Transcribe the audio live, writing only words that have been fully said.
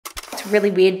It's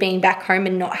really weird being back home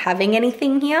and not having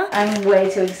anything here. I'm way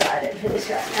too excited for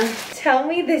this right now. Tell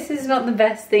me this is not the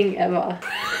best thing ever.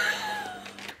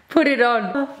 Put it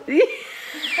on.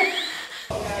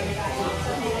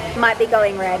 Might be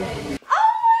going red.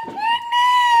 Oh my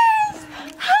goodness!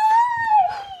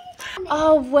 Hi!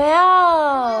 Oh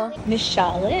wow! Miss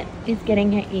Charlotte is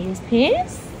getting her ears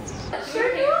pierced.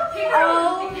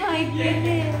 Oh my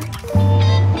goodness!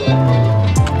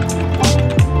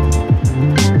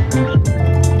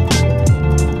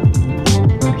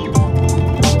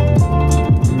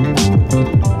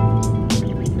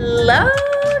 Hello,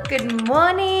 good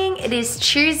morning. It is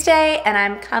Tuesday and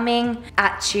I'm coming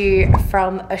at you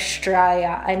from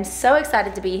Australia. I'm so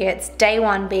excited to be here. It's day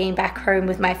one being back home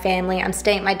with my family. I'm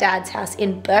staying at my dad's house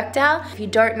in Birkdale. If you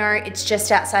don't know, it's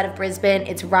just outside of Brisbane.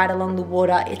 It's right along the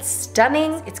water. It's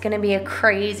stunning. It's gonna be a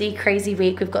crazy, crazy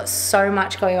week. We've got so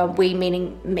much going on. We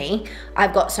meaning me.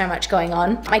 I've got so much going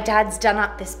on. My dad's done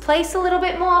up this place a little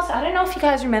bit more. So I don't know if you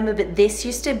guys remember, but this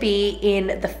used to be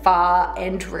in the far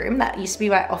end room. That used to be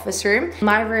my office room.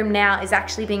 My room now is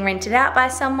actually being rented out by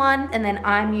someone, and then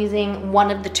I'm using one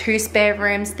of the 2 spare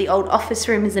rooms. The old office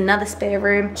room is another spare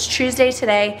room. It's Tuesday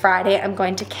today. Friday I'm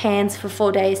going to Cairns for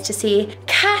 4 days to see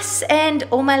Cass and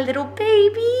all my little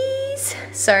babies.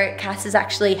 So Cass has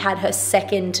actually had her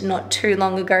second not too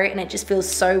long ago, and it just feels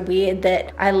so weird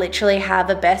that I literally have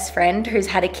a best friend who's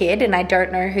had a kid and I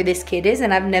don't know who this kid is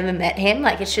and I've never met him.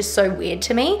 Like, it's just so weird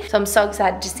to me. So I'm so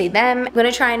excited to see them. I'm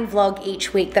gonna try and vlog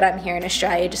each week that I'm here in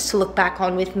Australia just to look back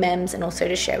on with memes and also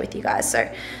to share with you guys. So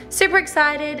super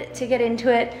excited to get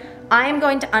into it. I am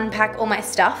going to unpack all my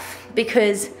stuff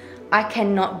because I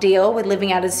cannot deal with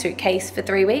living out of a suitcase for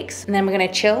 3 weeks. And then we're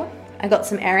gonna chill. I got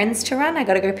some errands to run. I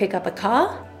gotta go pick up a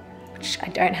car, which I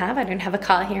don't have. I don't have a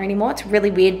car here anymore. It's really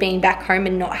weird being back home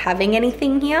and not having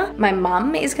anything here. My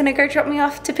mum is gonna go drop me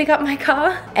off to pick up my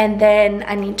car. And then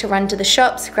I need to run to the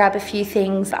shops, grab a few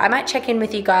things. I might check in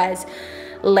with you guys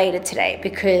later today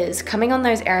because coming on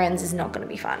those errands is not gonna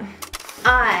be fun.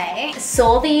 I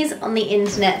saw these on the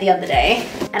internet the other day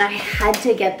and I had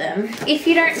to get them. If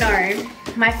you don't know,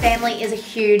 my family is a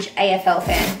huge AFL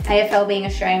fan. AFL being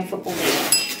Australian Football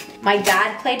League. My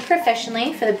dad played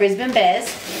professionally for the Brisbane Bears.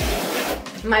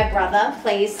 My brother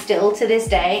plays still to this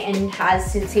day and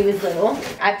has since he was little.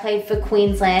 I played for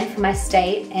Queensland for my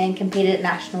state and competed at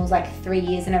nationals like 3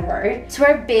 years in a row. So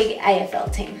we're a big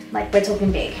AFL team, like we're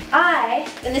talking big.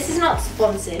 And this is not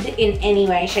sponsored in any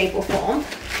way, shape or form,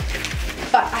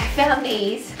 but I found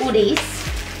these hoodies.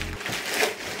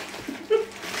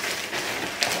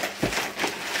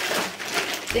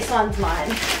 This one's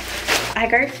mine. I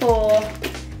go for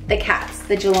the Cats,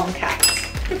 the Geelong Cats.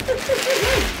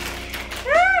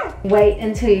 Wait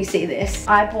until you see this.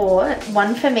 I bought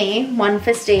one for me, one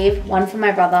for Steve, one for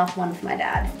my brother, one for my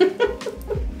dad.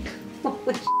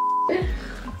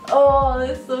 Oh,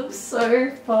 this looks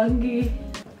so funky.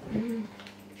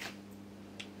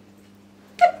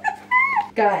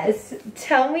 Guys,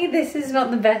 tell me this is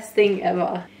not the best thing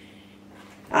ever.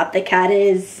 Up the cat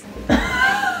is.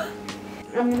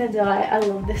 I'm gonna die. I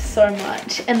love this so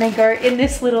much. And they go in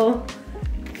this little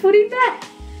footy bag.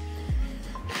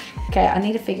 Okay, I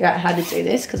need to figure out how to do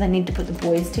this because I need to put the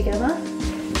boys together.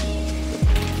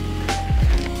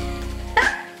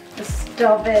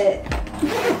 Stop it.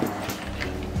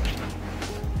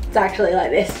 It's actually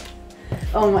like this.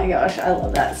 Oh my gosh, I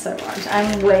love that so much.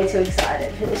 I'm way too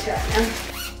excited for this right now.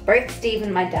 Both Steve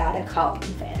and my dad are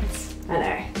Carlton fans. I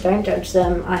know, don't judge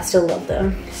them, I still love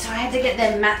them. So I had to get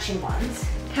them matching ones.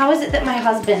 How is it that my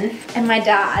husband and my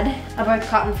dad are both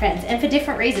Carlton fans? And for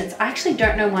different reasons. I actually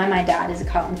don't know why my dad is a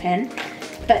Carlton fan,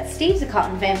 but Steve's a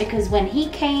Carlton fan because when he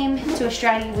came to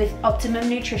Australia with Optimum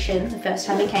Nutrition, the first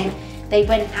time he came, they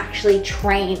went and actually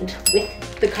trained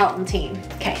with the Carlton team.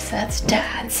 Okay, so that's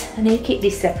dad's. I need to keep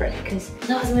these separate because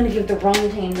otherwise I'm gonna give the wrong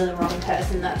team to the wrong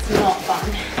person. That's not fun.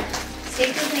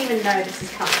 Steve doesn't even know this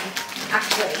is coming.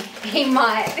 Actually, he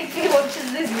might if he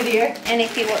watches this video. And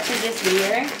if he watches this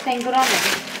video, then good on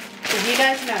him. Because you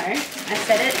guys know, I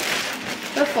said it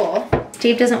before,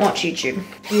 Steve doesn't watch YouTube.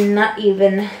 Not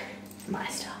even my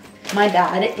stuff. My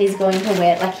dad is going to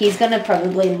wear, like he's gonna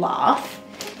probably laugh,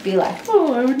 be like,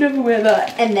 oh, I would never wear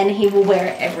that. And then he will wear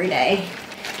it every day.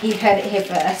 You heard it here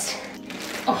first.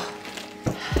 Oh.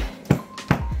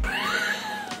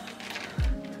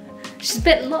 She's a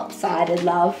bit lopsided,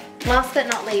 love. Last but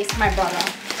not least, my brother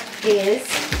is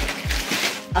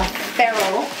a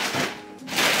feral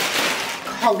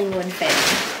Collingwood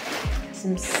fan.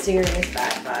 Some serious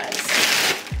bad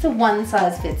vibes. It's a one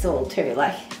size fits all too.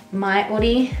 Like my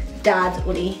hoodie, dad's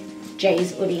hoodie,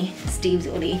 Jay's hoodie, Steve's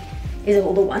hoodie is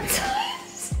all the one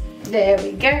size. There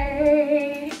we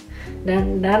go.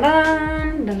 Dun, dun,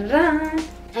 dun, dun, dun.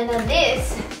 And then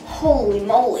this, holy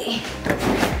moly.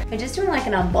 We're just doing like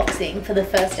an unboxing for the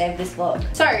first day of this vlog.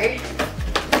 So,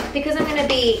 because I'm gonna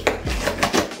be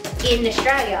in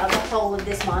Australia the whole of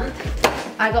this month,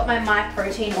 I got my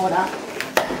protein order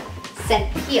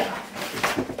sent here,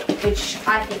 which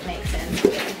I think makes sense.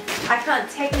 I can't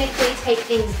technically take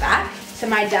things back, so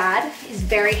my dad is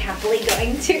very happily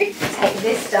going to take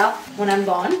this stuff when I'm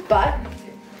gone, but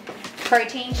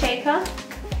protein shaker,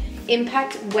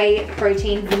 Impact Whey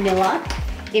Protein Vanilla,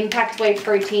 Impact Whey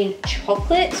Protein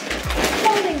Chocolate.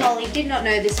 Holy moly, did not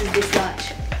know this is this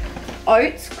much.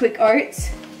 Oats, quick oats,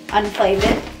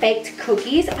 unflavored, baked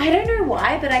cookies. I don't know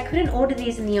why, but I couldn't order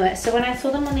these in the US. So when I saw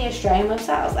them on the Australian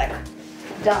website, I was like,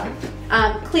 done.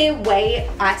 Clear whey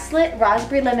isolate,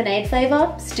 raspberry lemonade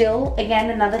flavor. Still, again,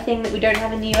 another thing that we don't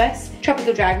have in the US.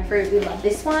 Tropical dragon fruit, we love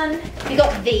this one. We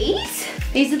got these.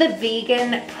 These are the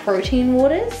vegan protein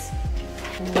waters.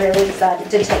 Really excited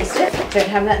to taste it. Don't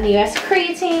have that in the US.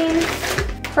 Creatine,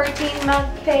 protein mug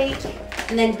cake,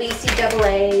 and then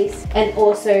BCAAs, and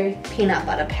also peanut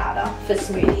butter powder for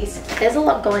smoothies. There's a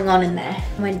lot going on in there.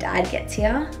 When Dad gets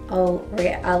here,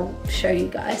 I'll show you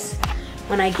guys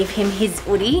when I give him his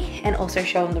hoodie, and also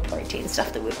show him the protein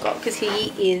stuff that we've got, because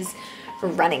he is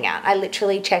running out. I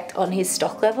literally checked on his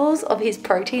stock levels of his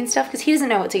protein stuff because he doesn't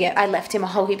know what to get. I left him a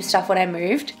whole heap of stuff when I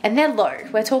moved, and they're low.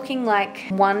 We're talking like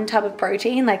one type of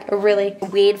protein, like a really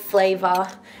weird flavor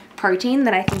protein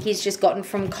that I think he's just gotten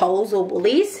from Coles or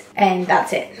Woolies, and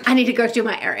that's it. I need to go do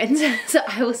my errands, so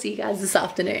I will see you guys this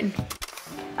afternoon.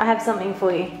 I have something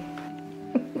for you.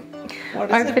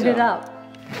 Open it up.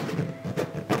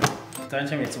 Don't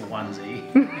tell me it's a onesie.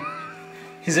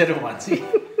 Is it a onesie?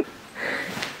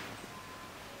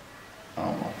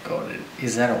 Oh my god,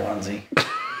 is that a onesie?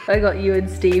 I got you and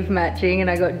Steve matching, and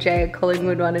I got Jay a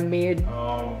Collingwood one and me a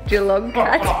Geelong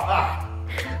cat.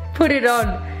 Put it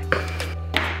on.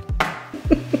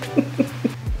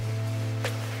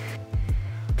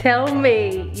 Tell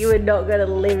me you were not gonna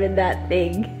live in that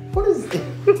thing. What is this?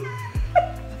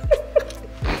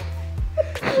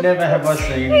 Never have I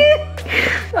seen it.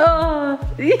 Oh.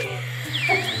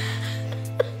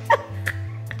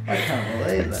 I can't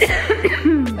believe that.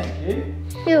 Thank you.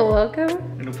 You're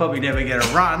welcome. It'll probably never get a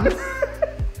run.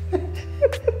 What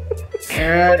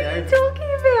are you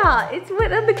talking about? It's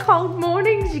when in the cold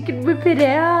mornings you can whip it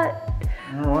out.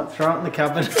 Alright, throw it in the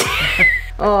cupboard.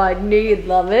 Oh, I knew you'd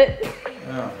love it.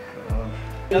 Oh god.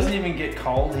 It doesn't even get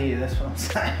cold here, that's what I'm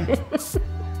saying.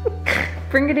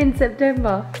 Bring it in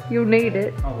September. You'll need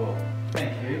it. Oh well,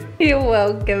 thank you. You're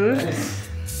welcome. Very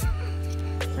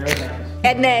nice.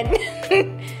 And then,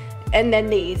 and then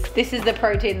these. This is the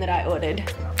protein that I ordered.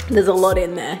 There's a lot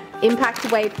in there.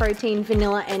 Impact Whey Protein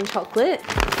Vanilla and Chocolate.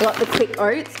 I got the quick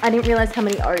oats. I didn't realize how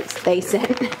many oats they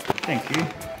sent. Thank you.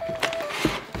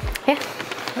 Yeah.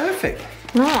 Perfect.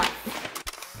 Nice.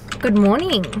 Good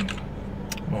morning.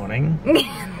 Morning.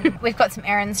 We've got some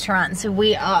errands to run, so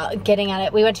we are getting at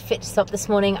it. We went to Fit Stop this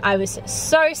morning. I was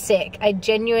so sick. I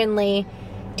genuinely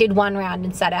did one round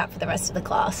and sat out for the rest of the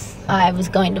class. I was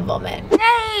going to vomit.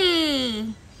 Hey!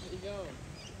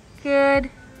 Good.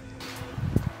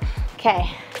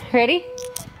 Okay, ready?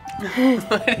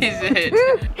 What is it?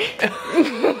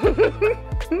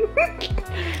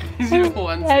 Is it a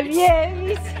onesie? Yeah,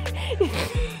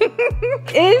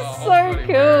 it's so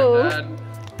cool.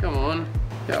 Come on.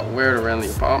 Yeah, wear it around the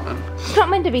apartment. It's not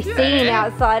meant to be seen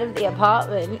outside of the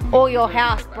apartment or your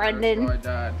house, Brendan. My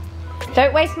dad.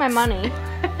 Don't waste my money.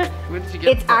 Where did you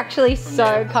get It's actually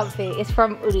so comfy. It's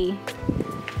from Udi.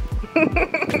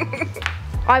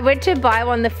 I went to buy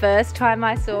one the first time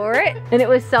I saw it, and it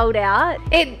was sold out.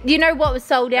 You know what was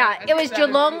sold out? It was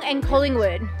Geelong and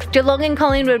Collingwood. Geelong and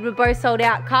Collingwood were both sold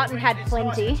out. Carlton had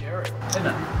plenty.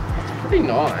 Pretty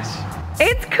nice.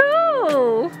 It's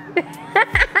cool.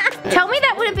 Tell me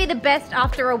that wouldn't be the best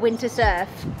after a winter surf.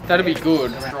 That'd be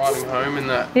good. Driving home in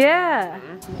that. Yeah.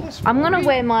 I'm gonna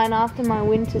wear mine after my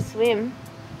winter swim.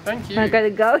 Thank you. Can I go to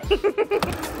go?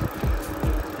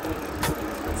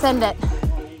 Send it.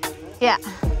 Yeah.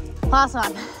 Last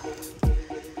one.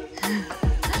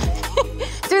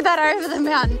 Do that over the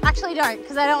mountain. Actually don't,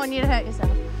 because I don't want you to hurt yourself.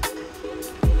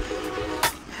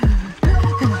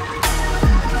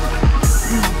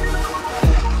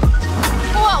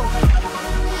 Whoa!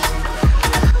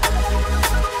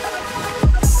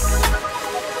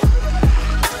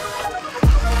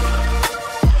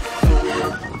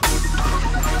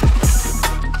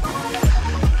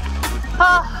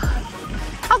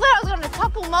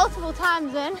 Multiple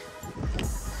times in.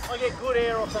 I get good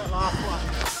air off that last one.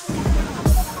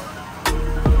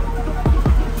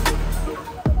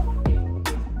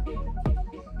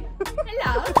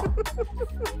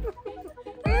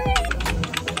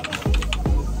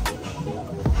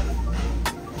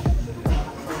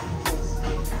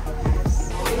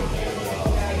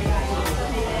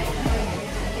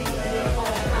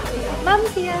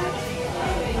 Mum's here.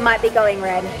 Might be going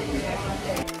red.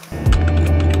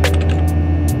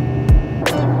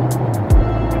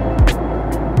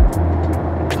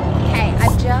 Okay,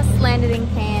 I've just landed in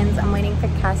Cairns. I'm waiting for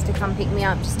Cass to come pick me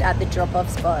up just at the drop-off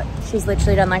spot. She's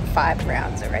literally done like 5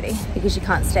 rounds already because you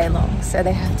can't stay long, so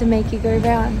they have to make you go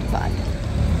round, but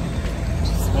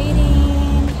just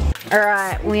waiting. All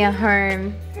right, we are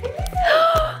home.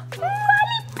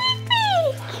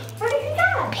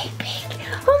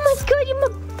 Oh my god, you're my...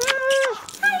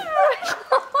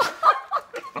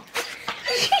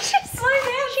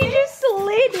 she just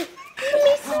slid. You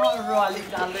miss me?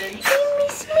 Alright, darling. You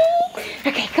miss me?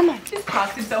 Okay, come on. Just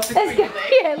parked himself in Let's go.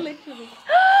 Yeah, literally.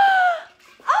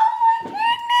 Oh my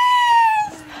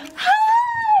goodness!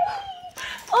 Hi!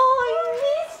 Oh, I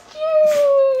missed you!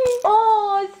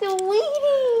 Oh,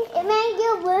 sweetie! I made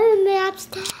your room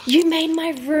upstairs. You made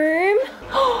my room?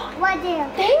 What there?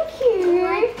 Thank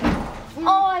you!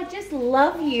 Oh, I just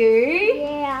love you.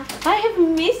 Yeah. I have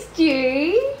missed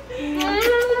you.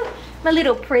 My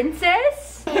little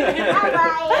princess.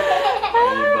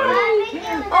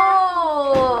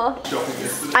 Oh.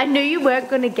 I knew you weren't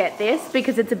going to get this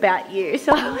because it's about you.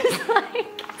 So I was like,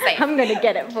 I'm going to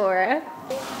get it for her.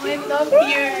 I love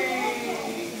you.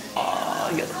 Oh,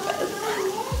 you're the best.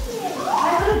 I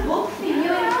got a book for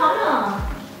you and Connor.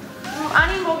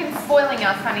 Auntie Morgan's spoiling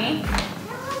us, honey.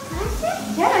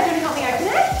 Yeah, do you want to help me open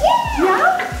it? Yeah. You want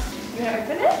to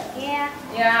open it? Yeah.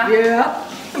 Yeah. Yeah.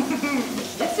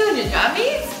 You're still in your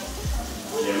jammies?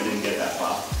 Yeah, we didn't get that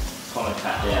far. Connor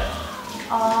tapped out.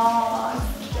 Oh,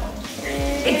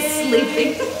 It's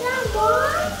sleeping.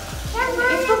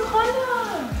 it's for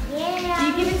Connor. Yeah. Do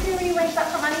you give it to him when he wakes up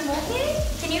from Auntie Morgan?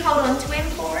 Can you hold on to him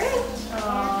for it?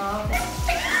 Oh,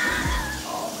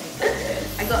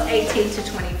 I got 18 to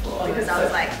 24 because I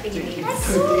was like, he needs to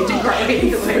grow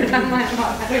into it. I'm like,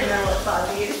 Mom, I don't know what size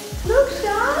he is. Look,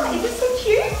 Shah, is it so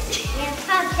cute? Yeah,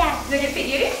 come down. does it fit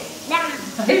you? Down. Look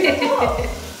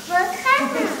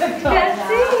at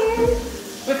That's it.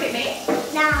 Will it fit me?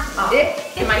 Down. Oh,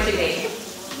 it might be me.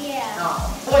 Yeah.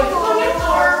 Oh, it's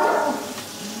adorable.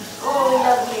 Oh,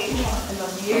 lovely. I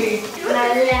love you. And I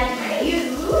love you.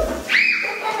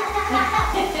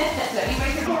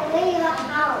 Where your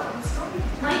house?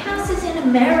 My house is in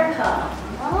America.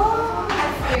 Oh.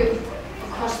 I flew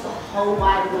across the whole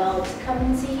wide world to come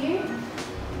and see you.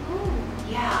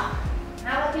 Yeah.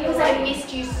 Because I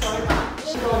missed you so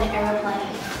much. Go on an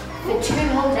aeroplane for 2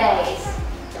 whole days.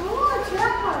 Oh,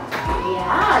 trouble.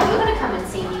 Yeah, you're gonna come and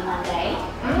see me one day.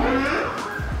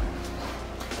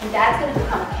 And Dad's gonna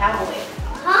become a cowboy.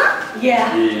 Huh?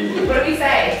 Yeah. What do we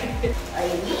say? Dad.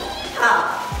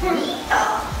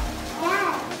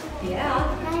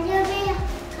 Yeah. Can you be a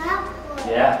cowboy?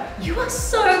 Yeah. You are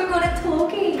so good at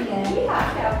talking.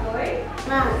 Yeah, cowboy.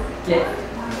 Mom. Yeah.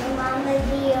 Mom will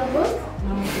be a book.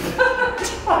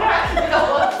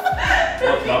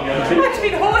 What's not going to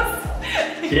Big horse.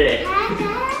 be?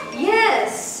 Yeah. Yes.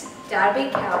 Dad will be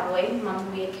a cowboy, Mum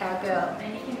will be a cowgirl.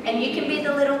 And you can be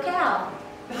the little cow.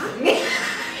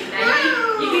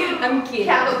 I'm kidding.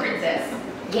 Cowgirl princess.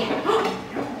 Yeah.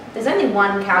 There's only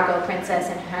one cowgirl princess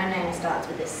and her name starts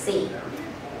with a C.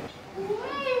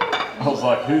 I was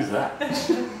like, who's that?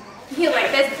 You're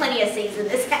like, there's plenty of C's in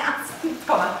this house.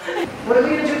 Come on. What are we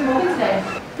going to do with Morgan today?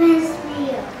 Best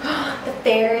wheel. The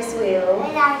Ferris wheel. I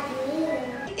like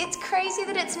you. It's crazy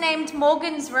that it's named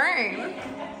Morgan's room,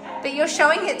 but you're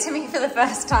showing it to me for the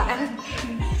first time.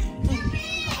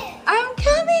 I'm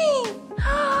coming.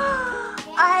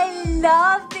 I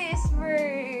love this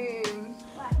room.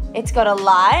 It's got a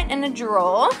light and a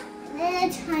drawer. Then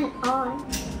it's turn on.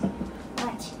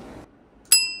 Watch.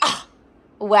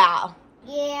 Wow.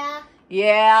 Yeah.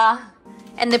 Yeah.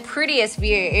 And the prettiest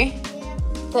view Yeah.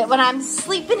 that when I'm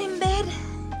sleeping in bed.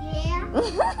 Yeah.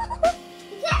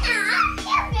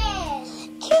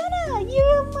 Kiana,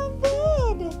 you're on my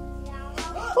bed.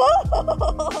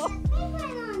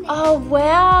 Oh,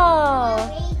 wow.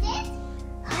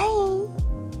 Hi.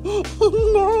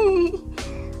 No.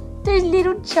 Those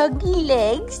little chunky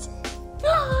legs.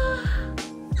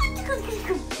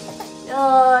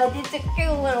 Oh, it's a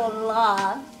cute little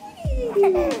laugh.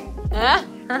 Huh?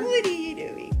 What are you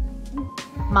doing?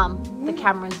 Mum, the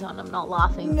camera's on. I'm not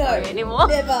laughing for you anymore.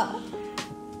 Never.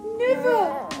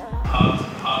 Never.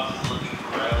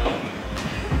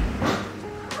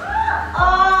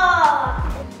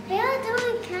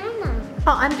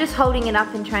 Oh, I'm just holding it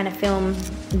up and trying to film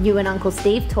you and Uncle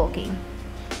Steve talking.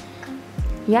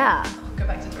 Yeah. Go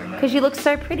back to doing that. Because you look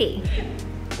so pretty.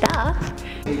 Duh.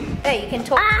 There, you can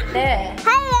talk there.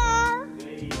 Hello.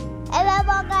 Hello,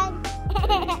 Morgan.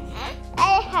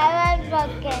 Hello,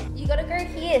 Morgan. You gotta go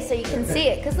here so you can see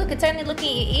it. Because look, it's only looking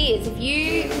at your ears. If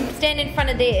you stand in front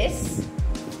of this,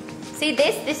 see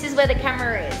this? This is where the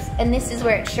camera is. And this is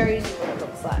where it shows you what it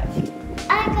looks like.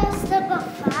 I go step up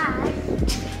 5.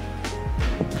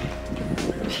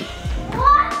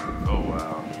 What? Oh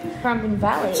wow. From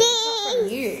Valley. It's not from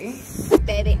you.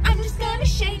 Baby, I'm just gonna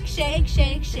shake, shake,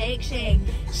 shake, shake, shake.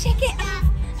 Shake it off,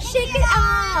 shake it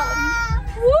off.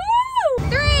 Woo!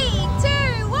 3,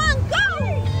 2, 1, go!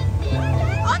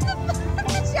 On the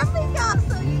jumping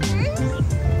castle, you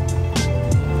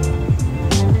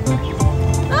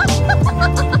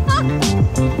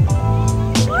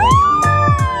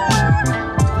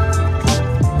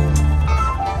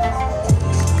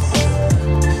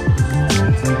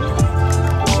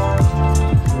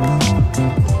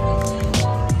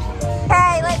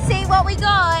Okay, let's see what we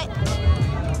got.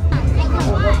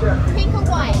 Pink or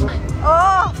white?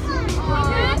 Oh,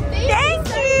 thank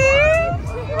you.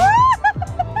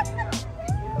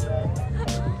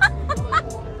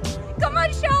 Come on,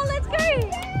 Shaw, let's go.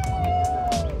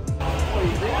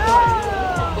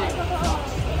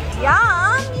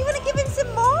 Yum, you want to give him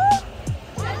some more?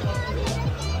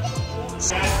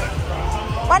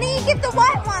 Why don't you give the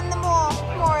white one the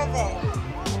more of it?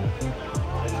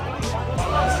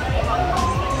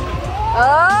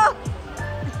 Oh!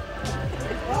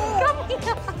 Come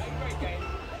here!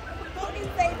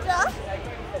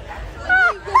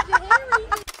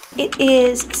 It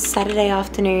is Saturday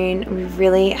afternoon. We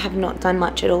really have not done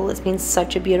much at all. It's been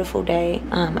such a beautiful day.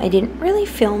 I didn't really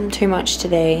film too much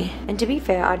today. And to be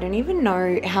fair, I don't even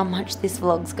know how much this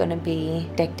vlog's gonna be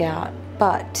decked out.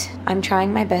 But I'm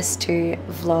trying my best to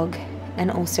vlog and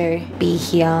also be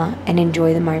here and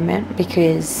enjoy the moment,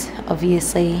 because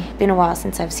obviously it's been a while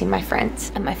since I've seen my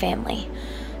friends and my family.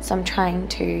 So I'm trying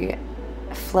to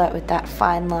flirt with that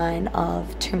fine line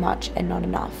of too much and not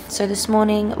enough. So this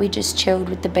morning we just chilled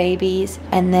with the babies,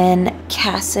 and then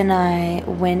Cass and I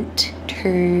went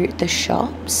to the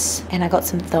shops and I got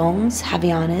some thongs,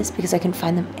 Havaianas, because I couldn't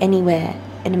find them anywhere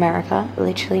in America,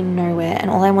 literally nowhere,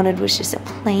 and all I wanted was just a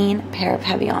plain pair of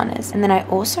Havaianas. And then I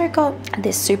also got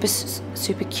this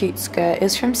super cute skirt. It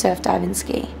was from Surf Dive and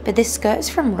Ski, but this skirt is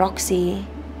from Roxy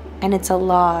and it's a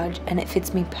large and it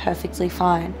fits me perfectly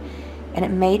fine. And it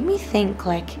made me think,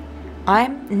 like,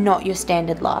 I'm not your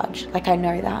standard large, like I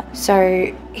know that.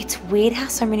 So it's weird how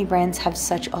so many brands have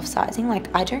such off-sizing. Like,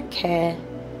 I don't care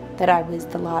that I was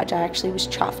the large. I actually was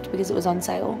chuffed because it was on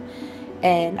sale.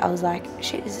 And I was like,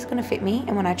 shit, is this gonna fit me?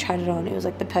 And when I tried it on, it was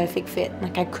like the perfect fit.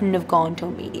 Like, I couldn't have gone to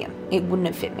a medium. It wouldn't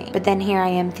have fit me. But then here I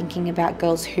am thinking about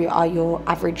girls who are your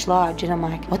average large, and I'm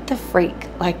like, what the freak?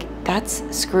 Like, that's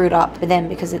screwed up for them,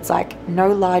 because it's like, no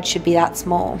large should be that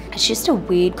small. It's just a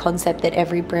weird concept that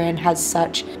every brand has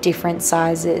such different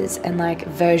sizes and like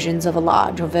versions of a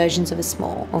large or versions of a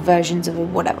small or versions of a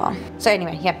whatever. So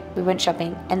anyway, yeah, we went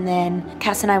shopping, and then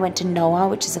Cass and I went to Noah,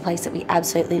 which is a place that we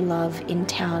absolutely love in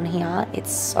town here.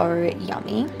 It's so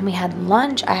yummy. And we had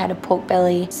lunch. I had a pork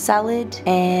belly salad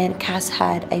and Cass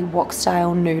had a wok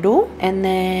style noodle, and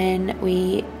then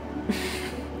we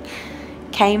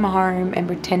came home and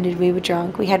pretended we were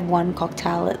drunk. We had one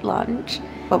cocktail at lunch,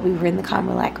 but we were in the car and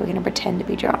we're like, we're gonna pretend to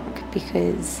be drunk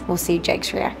because we'll see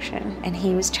Jake's reaction. And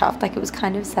he was chuffed. Like, it was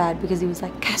kind of sad because he was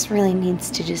like, Cass really needs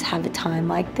to just have a time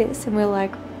like this. And we we're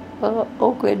like, well,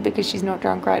 awkward because she's not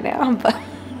drunk right now, but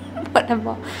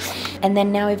whatever. And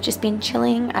then now we've just been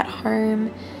chilling at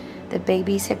home. The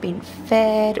babies have been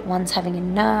fed. One's having a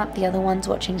nap. The other one's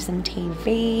watching some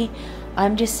TV.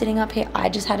 I'm just sitting up here. I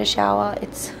just had a shower.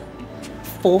 It's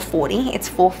 4:40. It's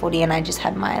 4:40 and I just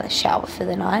had my shower for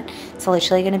the night. It's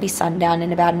literally going to be sundown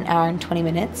in about an hour and 20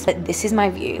 minutes. But this is my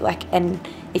view. Like, and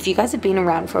if you guys have been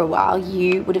around for a while,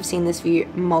 you would have seen this view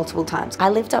multiple times. I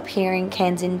lived up here in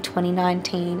Cairns in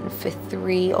 2019 for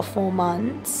 3 or 4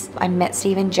 months. I met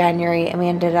Steve in January and we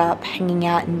ended up hanging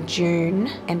out in June.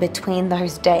 And between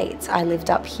those dates, I lived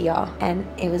up here, and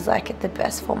it was like the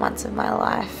best 4 months of my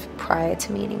life prior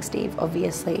to meeting Steve,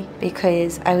 obviously,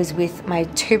 because I was with my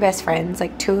 2 best friends,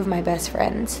 like 2 of my best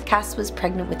friends. Cass was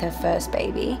pregnant with her first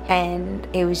baby, and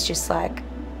it was just like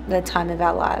the time of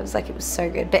our lives. Like, it was so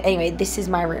good. But anyway, this is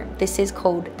my room. This is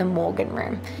called the Morgan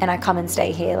room, and I come and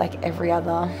stay here like every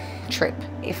other trip.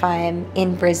 If I'm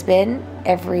in Brisbane,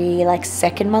 every like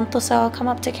 2nd month or so I'll come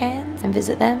up to Cairns and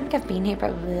visit them. I think I've been here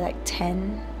probably like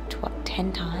 10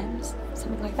 times,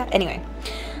 something like that. Anyway,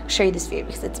 I'll show you this view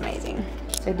because it's amazing.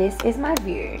 So this is my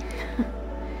view.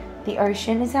 The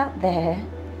ocean is out there.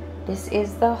 This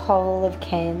is the whole of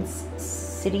Cairns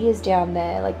city is down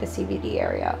there, like the CBD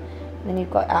area. And then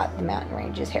you've got out the mountain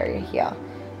ranges area here.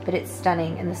 But it's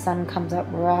stunning, and the sun comes up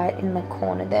right in the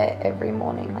corner there every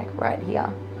morning, like right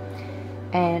here.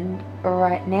 And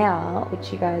right now,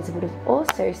 which you guys would have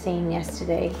also seen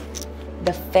yesterday,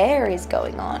 the fair is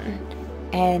going on.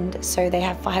 And so they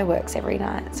have fireworks every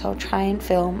night. So I'll try and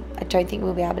film. I don't think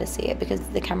we'll be able to see it because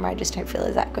the camera I just don't feel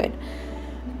is that good.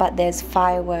 But there's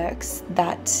fireworks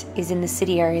that is in the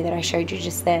city area that I showed you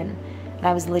just then. And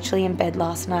I was literally in bed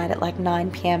last night at like 9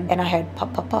 p.m. and I heard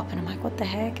pop, pop, pop. And I'm like, what the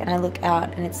heck? And I look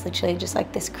out and it's literally just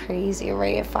like this crazy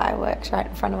array of fireworks right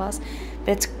in front of us.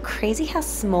 But it's crazy how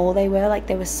small they were. Like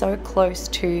they were so close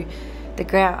to the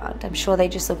ground. I'm sure they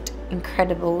just looked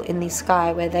incredible in the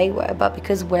sky where they were. But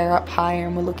because we're up higher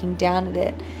and we're looking down at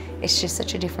it, it's just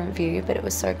such a different view. But it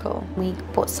was so cool. We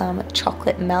bought some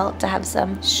chocolate melt to have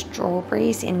some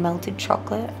strawberries in melted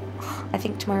chocolate. I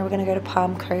think tomorrow we're going to go to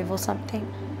Palm Cove or something.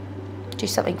 Do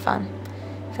something fun.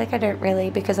 I feel like I don't really,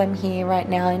 because I'm here right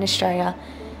now in Australia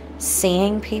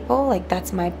seeing people, like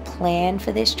that's my plan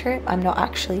for this trip. I'm not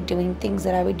actually doing things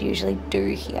that I would usually do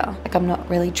here. Like I'm not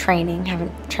really training,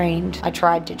 haven't trained. I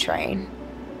tried to train.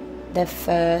 The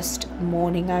first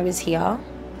morning I was here,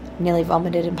 nearly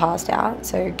vomited and passed out,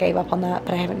 so gave up on that,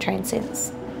 but I haven't trained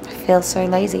since. I feel so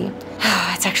lazy.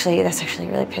 That's actually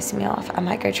really pissing me off. I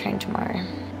might go train tomorrow,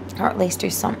 or at least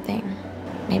do something.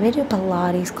 Maybe do a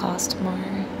Pilates class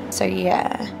tomorrow. So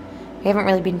yeah, we haven't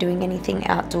really been doing anything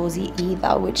outdoorsy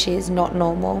either, which is not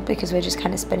normal because we're just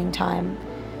kind of spending time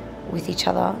with each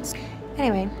other.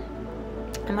 Anyway,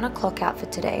 I'm gonna clock out for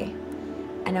today.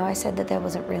 I know I said that there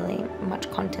wasn't really much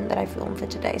content that I filmed for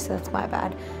today, so that's my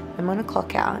bad. I'm gonna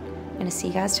clock out. I'm gonna see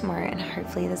you guys tomorrow, and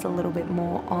hopefully there's a little bit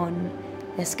more on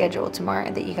the schedule tomorrow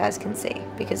that you guys can see,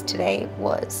 because today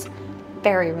was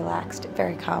very relaxed,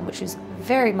 very calm, which was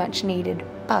very much needed,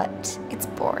 but it's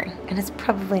boring and it's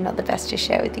probably not the best to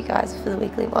share with you guys for the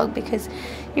weekly vlog because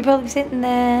you're probably sitting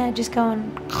there just going,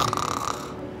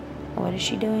 what is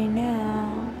she doing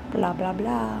now? Blah, blah,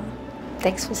 blah.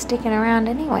 Thanks for sticking around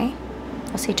anyway.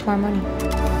 I'll see you tomorrow morning.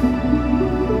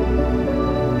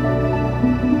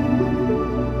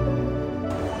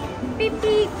 Beep,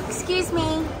 beep. Excuse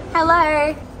me.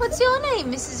 Hello. What's your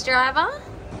name, Mrs. Driver?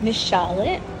 Miss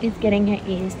Charlotte is getting her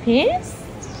ears pierced.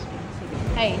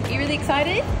 Hey, are you really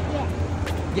excited? Yeah.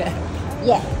 Yeah.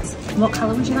 Yes. What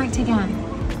colour would you like to get?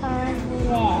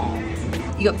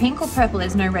 Red. You got pink or purple?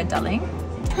 There's no red, darling.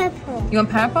 Purple. You want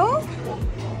purple?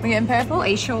 We're getting purple? Are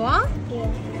you sure? Yeah.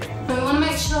 We want to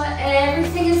make sure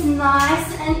everything is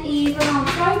nice and even on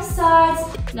both sides.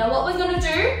 Now what we're going to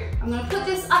do, I'm going to put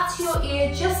this up to your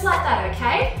ear just like that,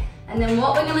 okay? And then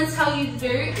what we're going to tell you to do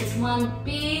is one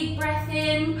big breath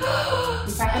in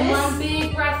and one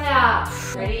big breath out.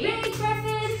 Ready? Big breath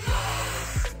in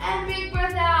and big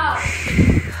breath out.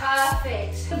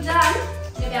 Perfect. We're done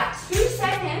in about 2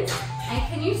 seconds. And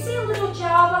can you see a little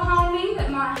jar behind me that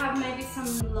might have maybe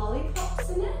some lollipops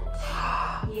in it?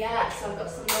 Yeah, so I've got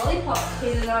some lollipops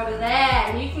hidden over there.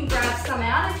 And you can grab some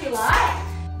out if you like.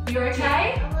 You're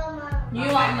okay?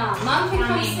 You want Mum. Mum can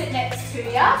come sit next to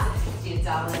you.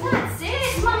 That's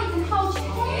it. Mummy can hold your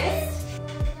hand.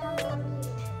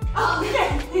 Oh,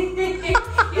 yeah.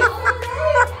 You're over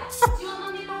there. Do you want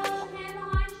Mummy to hold your hand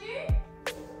behind you?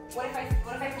 What if I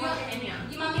hold your hand here?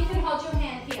 Your Mummy can hold your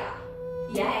hand here.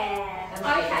 Yeah.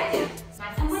 Okay.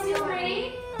 And when you're ready,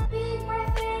 big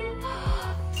breath in.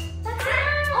 That's it.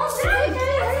 Oh, that's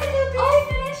it. Oh,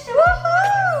 finished.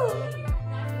 Woohoo!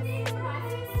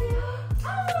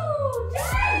 Oh,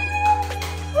 done.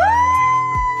 Woo!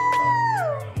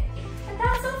 And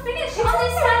that's all finished. On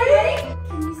this side, ready?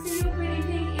 Can you see your pretty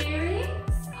pink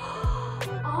earrings?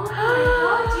 Oh my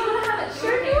God. Do you want to have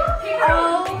it? Oh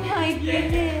my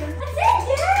goodness. That's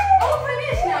it. Yeah. All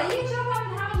finished. Now you jump up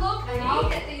and have a look, and I'll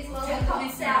get these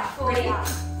lollipops out for you.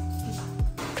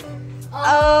 Oh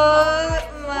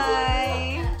my.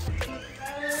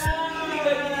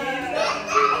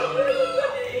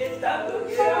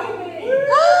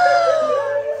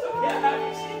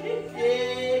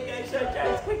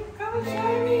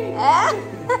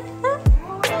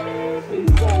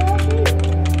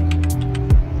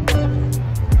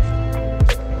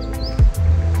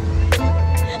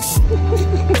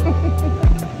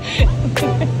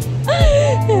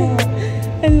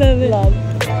 I love it. Love.